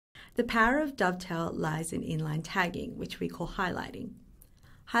The power of Dovetail lies in inline tagging, which we call highlighting.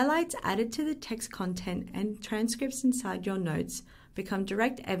 Highlights added to the text content and transcripts inside your notes become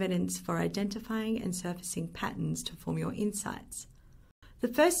direct evidence for identifying and surfacing patterns to form your insights. The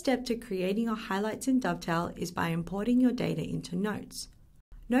first step to creating your highlights in Dovetail is by importing your data into Notes.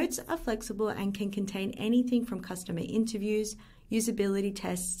 Notes are flexible and can contain anything from customer interviews, usability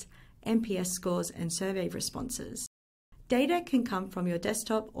tests, NPS scores, and survey responses. Data can come from your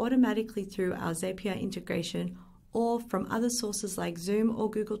desktop automatically through our Zapier integration or from other sources like Zoom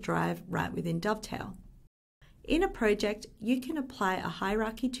or Google Drive right within Dovetail. In a project, you can apply a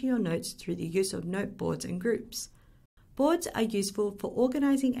hierarchy to your notes through the use of Noteboards and Groups. Boards are useful for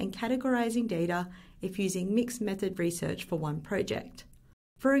organizing and categorizing data if using mixed method research for one project.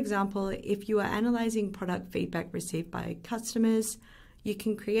 For example, if you are analyzing product feedback received by customers, you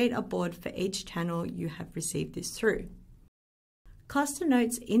can create a board for each channel you have received this through. Cluster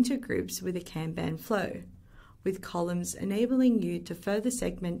notes into groups with a Kanban flow, with columns enabling you to further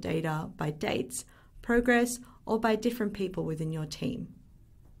segment data by dates, progress, or by different people within your team.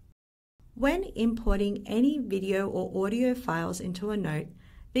 When importing any video or audio files into a note,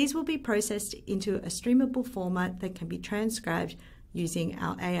 these will be processed into a streamable format that can be transcribed using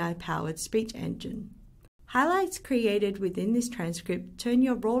our AI-powered speech engine. Highlights created within this transcript turn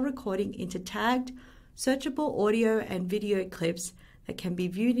your raw recording into tagged, searchable audio and video clips that can be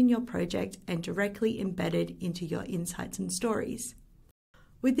viewed in your project and directly embedded into your insights and stories.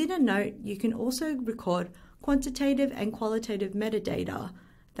 Within a note, you can also record quantitative and qualitative metadata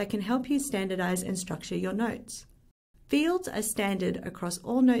that can help you standardize and structure your notes. Fields are standard across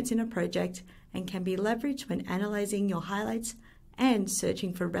all notes in a project and can be leveraged when analyzing your highlights and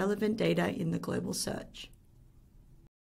searching for relevant data in the global search.